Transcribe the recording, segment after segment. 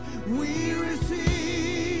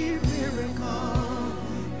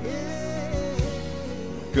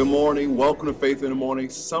Good morning. Welcome to Faith in the Morning.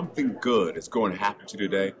 Something good is going to happen to you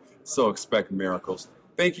today, so expect miracles.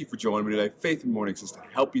 Thank you for joining me today. Faith in the Morning is to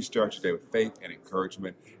help you start your day with faith and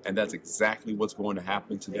encouragement, and that's exactly what's going to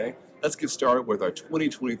happen today. Let's get started with our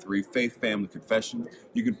 2023 Faith Family Confession.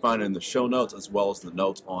 You can find it in the show notes as well as the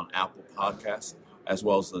notes on Apple Podcasts, as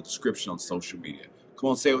well as the description on social media. Come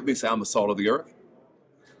on, say it with me. Say, I'm the salt of the earth.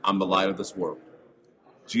 I'm the light of this world.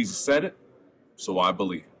 Jesus said it, so I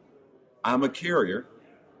believe it. I'm a carrier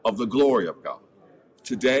of the glory of God.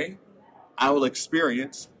 Today, I will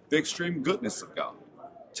experience the extreme goodness of God.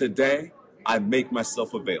 Today, I make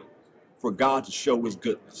myself available for God to show His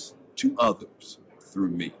goodness to others through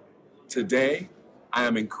me. Today, I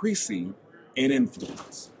am increasing in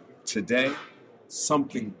influence. Today,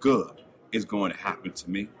 something good is going to happen to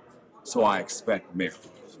me, so I expect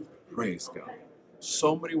miracles. Praise God.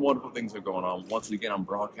 So many wonderful things are going on. Once again, I'm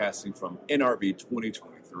broadcasting from NRB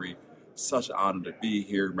 2023. Such an honor to be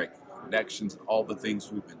here, make connections, and all the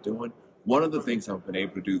things we've been doing. One of the things I've been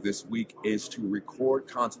able to do this week is to record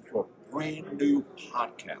content for a brand new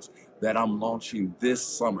podcast that I'm launching this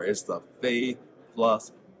summer. It's the Faith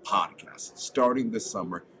Plus podcast. Starting this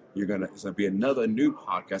summer, it's going to be another new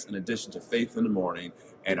podcast in addition to Faith in the Morning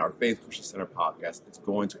and our Faith Christian Center podcast. It's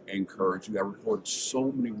going to encourage you. I recorded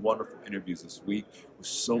so many wonderful interviews this week with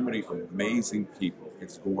so many amazing people.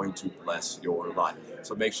 It's going to bless your life.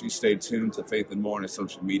 So make sure you stay tuned to Faith in the Morning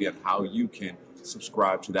social media and how you can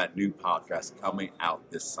subscribe to that new podcast coming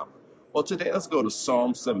out this summer. Well, today let's go to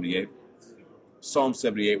Psalm 78. Psalm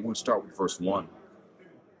 78, we'll start with verse 1.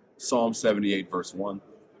 Psalm 78, verse 1.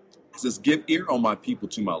 It says, "Give ear, O my people,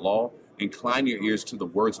 to my law. Incline your ears to the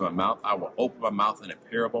words of my mouth. I will open my mouth in a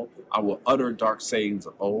parable. I will utter dark sayings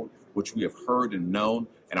of old, which we have heard and known,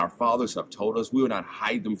 and our fathers have told us. We will not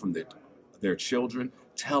hide them from their children,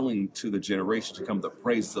 telling to the generation to come the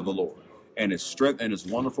praises of the Lord, and His strength and His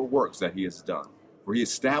wonderful works that He has done. For He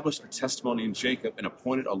established a testimony in Jacob and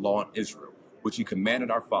appointed a law in Israel, which He commanded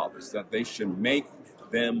our fathers, that they should make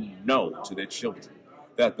them known to their children,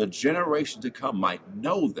 that the generation to come might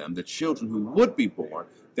know them, the children who would be born,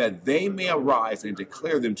 that they may arise and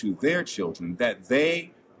declare them to their children, that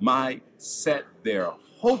they might set their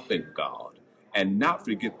hope in God and not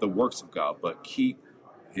forget the works of God, but keep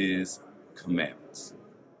His commandments."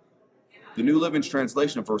 The New Living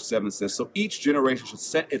Translation of verse 7 says, "So each generation should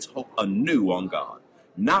set its hope anew on God,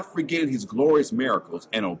 not forgetting His glorious miracles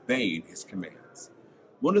and obeying His commands."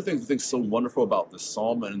 One of the things I think is so wonderful about this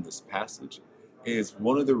psalm and in this passage is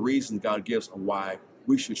one of the reasons God gives on why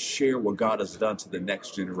we should share what God has done to the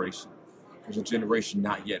next generation. There's a generation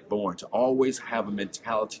not yet born, to always have a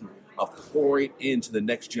mentality of pouring into the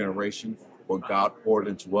next generation what God poured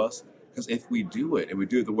into us. Because if we do it, and we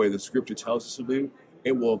do it the way the scripture tells us to do,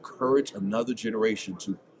 it will encourage another generation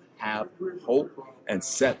to have hope and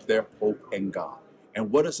set their hope in God.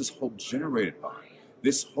 And what is this hope generated by?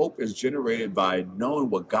 This hope is generated by knowing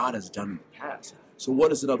what God has done in the past. So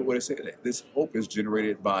what is another way to say that? This hope is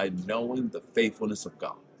generated by knowing the faithfulness of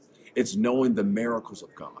God. It's knowing the miracles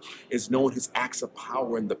of God. It's knowing His acts of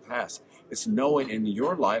power in the past. It's knowing in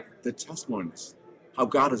your life the testimonies, how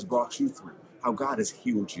God has brought you through, how God has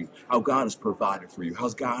healed you, how God has provided for you, how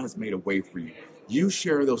God has made a way for you. You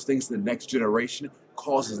share those things to the next generation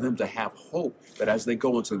causes them to have hope that as they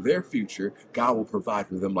go into their future, God will provide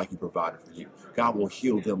for them like He provided for you. God will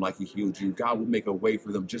heal them like He healed you. God will make a way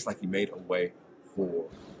for them just like He made a way for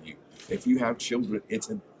you. If you have children, it's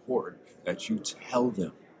important that you tell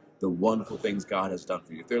them the wonderful things God has done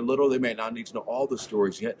for you. If they're little, they may not need to know all the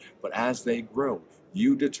stories yet, but as they grow,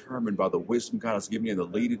 you determine by the wisdom God has given you and the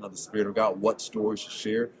leading of the Spirit of God what stories to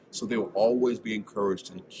share, so they will always be encouraged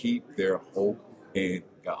to keep their hope in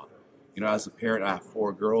God. You know, as a parent, I have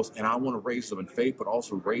 4 girls, and I want to raise them in faith, but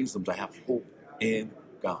also raise them to have hope in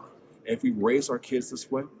God. And if we raise our kids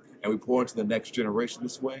this way, and we pour into the next generation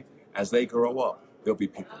this way, as they grow up, they'll be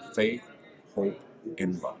people of faith, hope,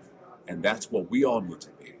 and love. And that's what we all need to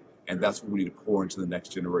be. And that's what we need to pour into the next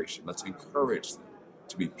generation. Let's encourage them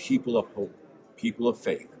to be people of hope, people of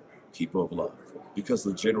faith, people of love. Because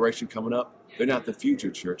the generation coming up, they're not the future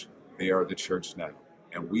church. They are the church now.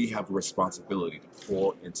 And we have a responsibility to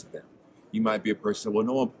pour into them. You might be a person, well,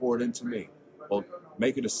 no one poured into me. Well,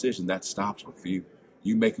 make a decision that stops with you.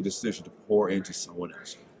 You make a decision to pour into someone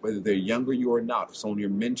else. Whether they're younger you or not, someone you're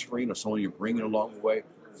mentoring or someone you're bringing along the way,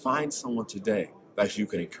 find someone today that you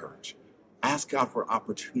can encourage. Ask God for an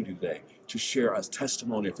opportunity today to share a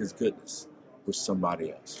testimony of His goodness with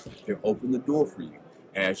somebody else. He'll open the door for you.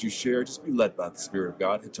 And as you share, just be led by the Spirit of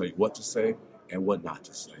God. He'll tell you what to say and what not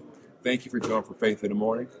to say. Thank you for joining for Faith in the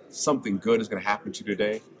Morning. Something good is going to happen to you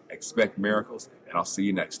today. Expect miracles, and I'll see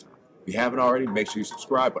you next time. If you haven't already, make sure you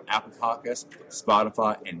subscribe on Apple Podcasts,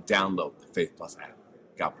 Spotify, and download the Faith Plus app.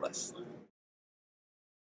 God bless.